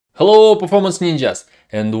Hello Performance Ninjas,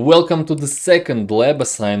 and welcome to the second lab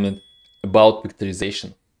assignment about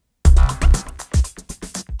vectorization.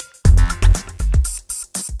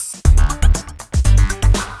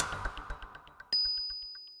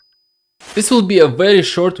 This will be a very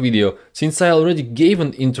short video since I already gave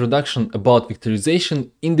an introduction about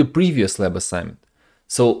vectorization in the previous lab assignment.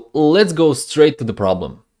 So let's go straight to the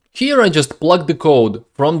problem. Here I just plugged the code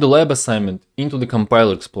from the lab assignment into the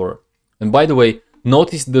compiler explorer. And by the way,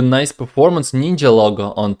 notice the nice Performance Ninja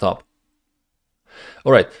logo on top.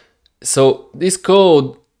 Alright, so this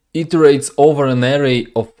code iterates over an array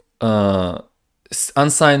of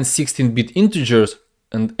unsigned 16-bit integers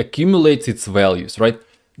and accumulates its values, right?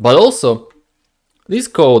 But also, this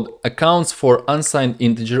code accounts for unsigned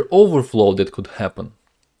integer overflow that could happen.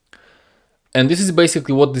 And this is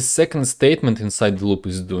basically what the second statement inside the loop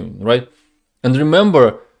is doing, right? And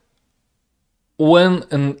remember, when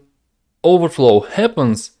an overflow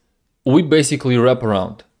happens, we basically wrap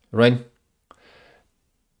around, right?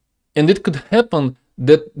 And it could happen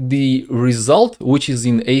that the result, which is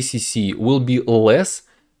in ACC, will be less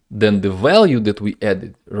than the value that we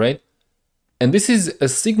added, right? And this is a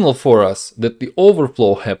signal for us that the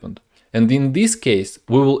overflow happened. And in this case,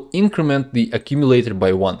 we will increment the accumulator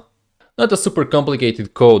by 1. Not a super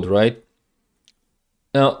complicated code, right?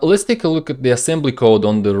 Now, let's take a look at the assembly code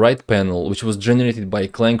on the right panel, which was generated by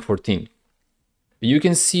Clang14. You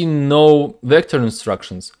can see no vector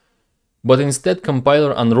instructions, but instead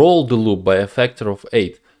compiler unrolled the loop by a factor of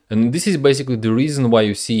 8. And this is basically the reason why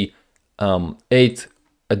you see 8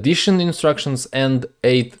 addition instructions and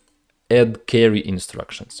 8 add carry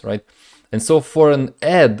instructions, right? And so for an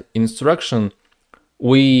add instruction,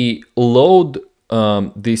 we load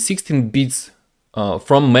the 16 bits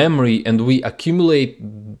from memory and we accumulate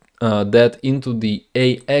that into the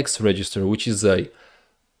AX register, which is a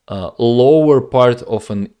lower part of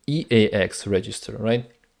an EAX register,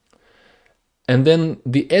 right? And then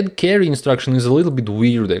the add carry instruction is a little bit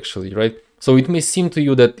weird actually, right? So it may seem to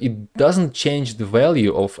you that it doesn't change the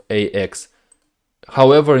value of AX.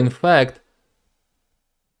 However, in fact,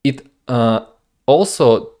 it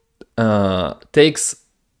also takes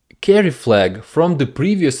carry flag from the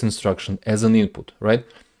previous instruction as an input, right?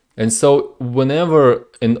 And so whenever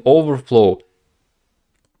an overflow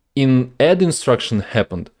in add instruction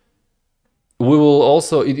happened, we will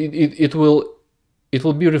also it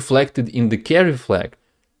will be reflected in the carry flag,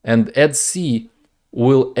 and add C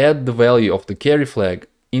will add the value of the carry flag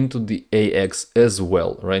into the AX as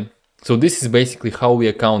well, right? So this is basically how we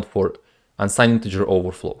account for unsigned integer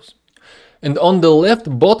overflows. And on the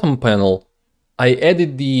left bottom panel, I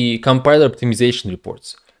added the compiler optimization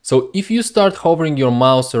reports. So if you start hovering your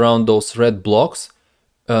mouse around those red blocks,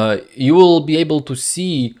 you will be able to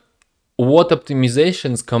see what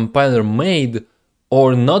optimizations compiler made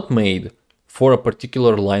or not made for a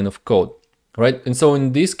particular line of code, right? And so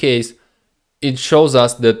in this case, it shows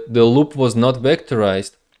us that the loop was not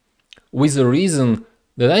vectorized with a reason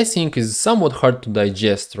that I think is somewhat hard to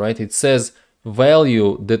digest, right? It says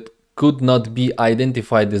value that could not be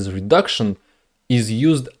identified as reduction is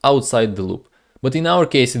used outside the loop. But in our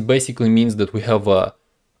case, it basically means that we have a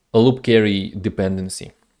loop carry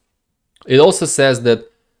dependency. It also says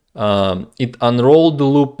that it unrolled the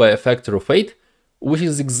loop by a factor of 8, which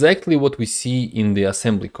is exactly what we see in the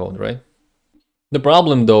assembly code, right? The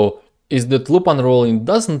problem though is that loop unrolling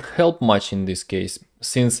doesn't help much in this case,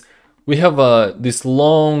 since we have this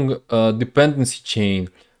long dependency chain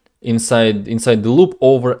inside the loop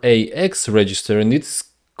over AX register, and it's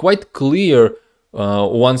quite clear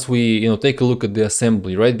once we take a look at the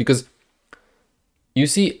assembly, right? Because you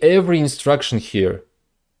see every instruction here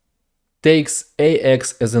takes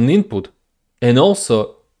AX as an input, and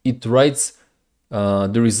also it writes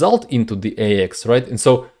the result into the AX, right? And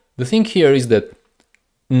so the thing here is that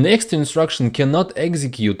next instruction cannot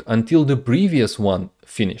execute until the previous one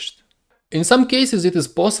finished. In some cases, it is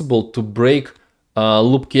possible to break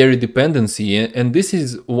loop carry dependency, and this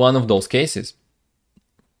is one of those cases.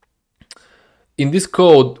 In this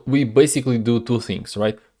code, we basically do two things,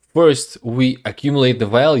 right? First, we accumulate the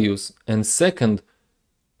values, and second,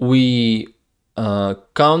 we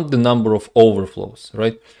count the number of overflows,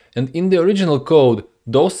 right? And in the original code,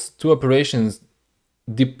 those two operations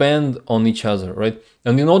depend on each other, right?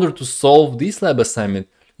 And in order to solve this lab assignment,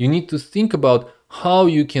 you need to think about how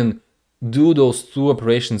you can do those two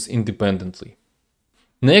operations independently.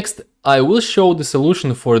 Next, I will show the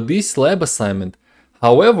solution for this lab assignment.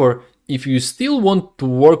 However, if you still want to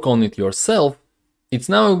work on it yourself, it's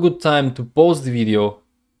now a good time to pause the video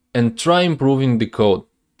and try improving the code.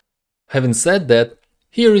 Having said that,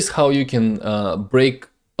 here is how you can break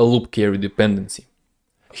a loop carry dependency.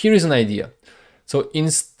 Here is an idea. So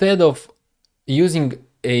instead of using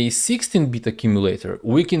a 16-bit accumulator,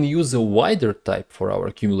 we can use a wider type for our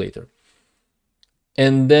accumulator.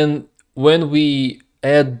 And then when we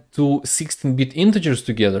add two 16-bit integers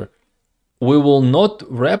together, we will not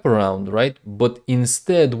wrap around, right? But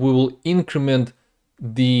instead we will increment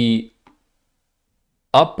the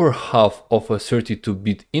upper half of a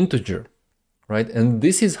 32-bit integer, right? And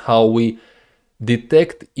this is how we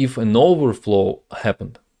detect if an overflow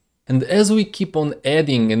happened. And as we keep on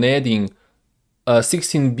adding and adding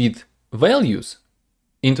 16-bit values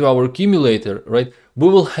into our accumulator, right, we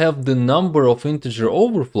will have the number of integer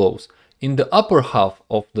overflows in the upper half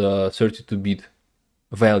of the 32-bit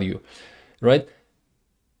value, right?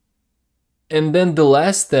 And then the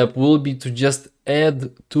last step will be to just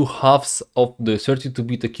add two halves of the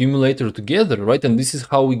 32-bit accumulator together, right? And this is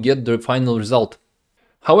how we get the final result.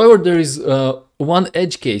 However, there is one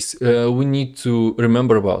edge case we need to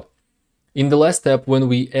remember about. In the last step, when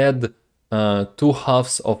we add two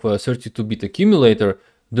halves of a 32-bit accumulator,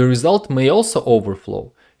 the result may also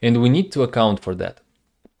overflow, and we need to account for that.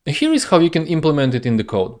 Here is how you can implement it in the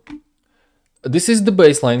code. This is the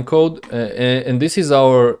baseline code, and this is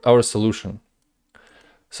our solution.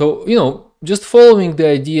 So, just following the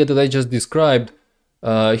idea that I just described,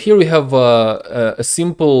 here we have a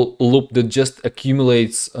simple loop that just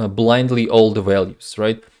accumulates blindly all the values,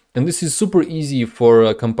 right? And this is super easy for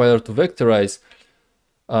a compiler to vectorize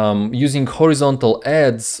using horizontal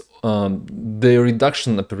adds, the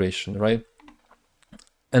reduction operation, right?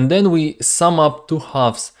 And then we sum up two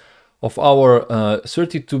halves of our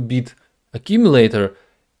 32-bit accumulator,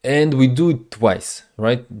 and we do it twice,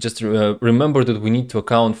 right? Just remember that we need to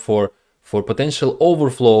account for potential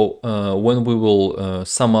overflow when we will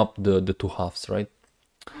sum up the two halves, right?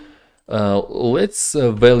 Let's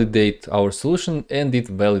validate our solution, and it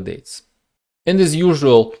validates. And as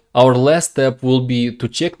usual, our last step will be to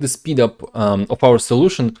check the speedup of our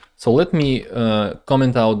solution. So let me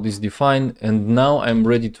comment out this define, and now I'm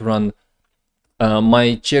ready to run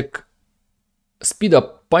my check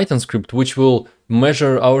speedup Python script, which will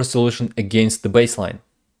measure our solution against the baseline.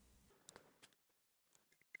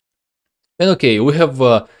 And okay, we have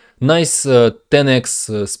a nice 10x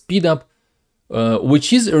speedup,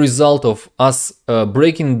 which is a result of us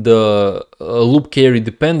breaking the loop carry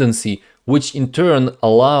dependency, which in turn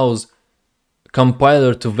allows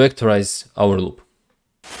compiler to vectorize our loop.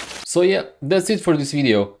 So yeah, that's it for this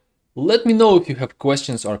video. Let me know if you have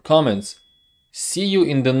questions or comments. See you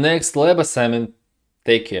in the next lab assignment.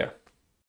 Take care.